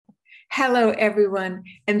Hello, everyone,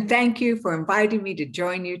 and thank you for inviting me to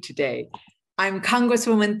join you today. I'm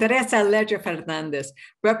Congresswoman Teresa Leger Fernandez,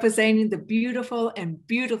 representing the beautiful and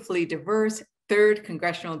beautifully diverse 3rd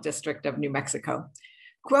Congressional District of New Mexico.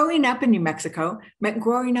 Growing up in New Mexico meant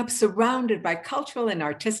growing up surrounded by cultural and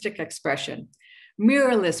artistic expression.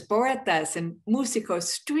 Muralists, poetas, and músicos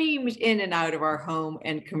streamed in and out of our home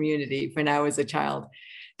and community when I was a child.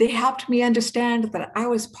 They helped me understand that I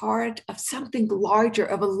was part of something larger,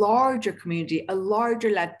 of a larger community, a larger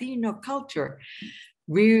Latino culture.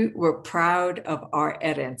 We were proud of our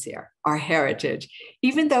herencia, our heritage.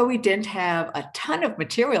 Even though we didn't have a ton of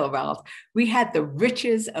material wealth, we had the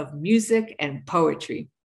riches of music and poetry.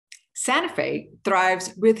 Santa Fe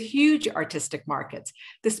thrives with huge artistic markets,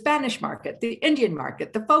 the Spanish market, the Indian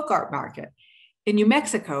market, the folk art market. In New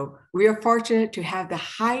Mexico, we are fortunate to have the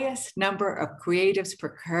highest number of creatives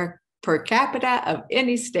per capita of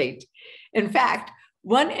any state. In fact,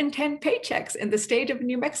 1 in 10 paychecks in the state of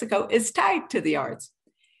New Mexico is tied to the arts.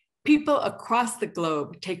 People across the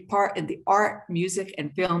globe take part in the art, music,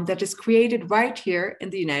 and film that is created right here in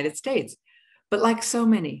the United States. But like so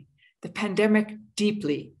many, the pandemic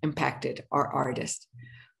deeply impacted our artists.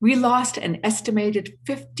 We lost an estimated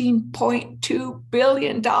 $15.2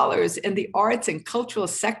 billion in the arts and cultural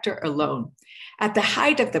sector alone. At the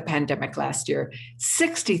height of the pandemic last year,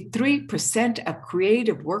 63% of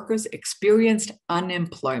creative workers experienced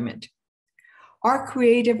unemployment. Our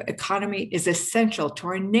creative economy is essential to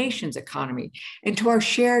our nation's economy and to our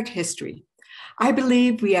shared history. I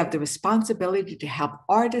believe we have the responsibility to help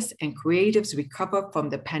artists and creatives recover from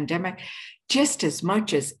the pandemic just as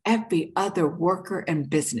much as every other worker and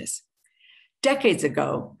business. Decades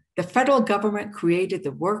ago, the federal government created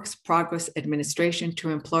the Works Progress Administration to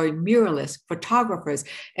employ muralists, photographers,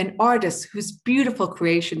 and artists whose beautiful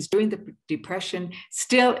creations during the Depression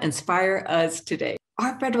still inspire us today.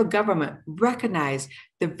 Our federal government recognized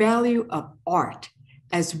the value of art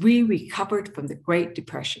as we recovered from the Great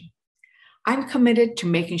Depression. I'm committed to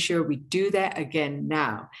making sure we do that again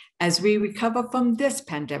now as we recover from this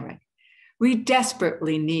pandemic. We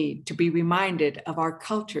desperately need to be reminded of our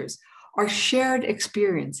cultures, our shared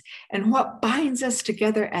experience, and what binds us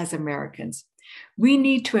together as Americans. We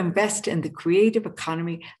need to invest in the creative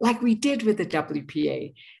economy like we did with the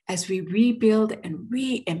WPA as we rebuild and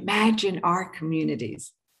reimagine our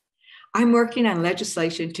communities. I'm working on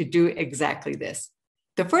legislation to do exactly this.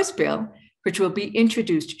 The first bill, which will be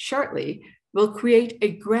introduced shortly, will create a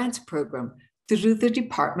grants program through the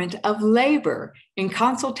Department of Labor in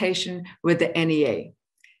consultation with the NEA.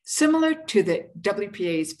 Similar to the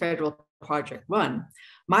WPA's Federal Project 1,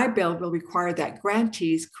 my bill will require that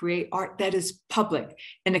grantees create art that is public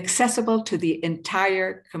and accessible to the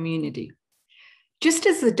entire community. Just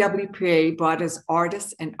as the WPA brought us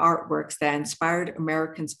artists and artworks that inspired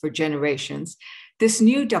Americans for generations, this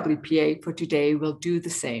new WPA for today will do the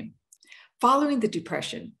same. Following the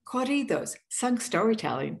Depression, corridos, sung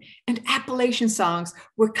storytelling, and Appalachian songs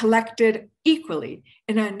were collected equally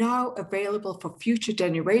and are now available for future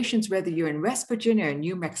generations, whether you're in West Virginia or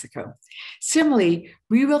New Mexico. Similarly,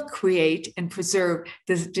 we will create and preserve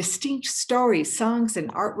the distinct stories, songs,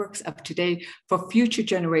 and artworks of today for future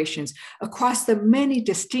generations across the many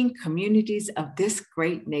distinct communities of this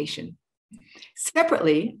great nation.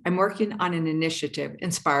 Separately, I'm working on an initiative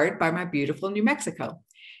inspired by my beautiful New Mexico.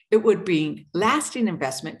 It would bring lasting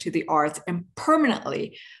investment to the arts and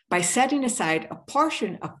permanently by setting aside a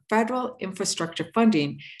portion of federal infrastructure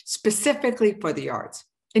funding specifically for the arts.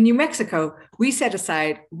 In New Mexico, we set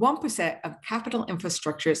aside 1% of capital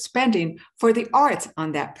infrastructure spending for the arts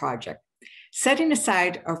on that project. Setting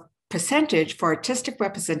aside a percentage for artistic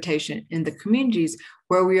representation in the communities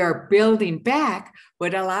where we are building back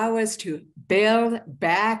would allow us to build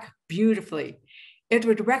back beautifully. It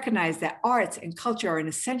would recognize that arts and culture are an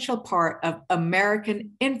essential part of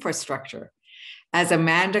American infrastructure. As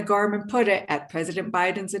Amanda Gorman put it at President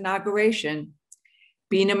Biden's inauguration,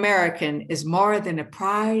 being American is more than a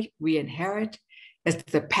pride we inherit, it's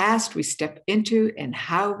the past we step into and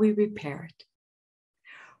how we repair it.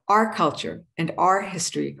 Our culture and our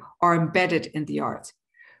history are embedded in the arts.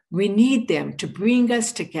 We need them to bring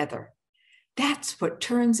us together. That's what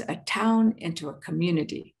turns a town into a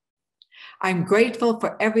community. I'm grateful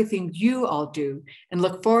for everything you all do and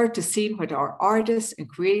look forward to seeing what our artists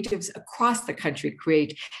and creatives across the country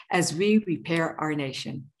create as we repair our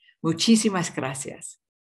nation. Muchísimas gracias.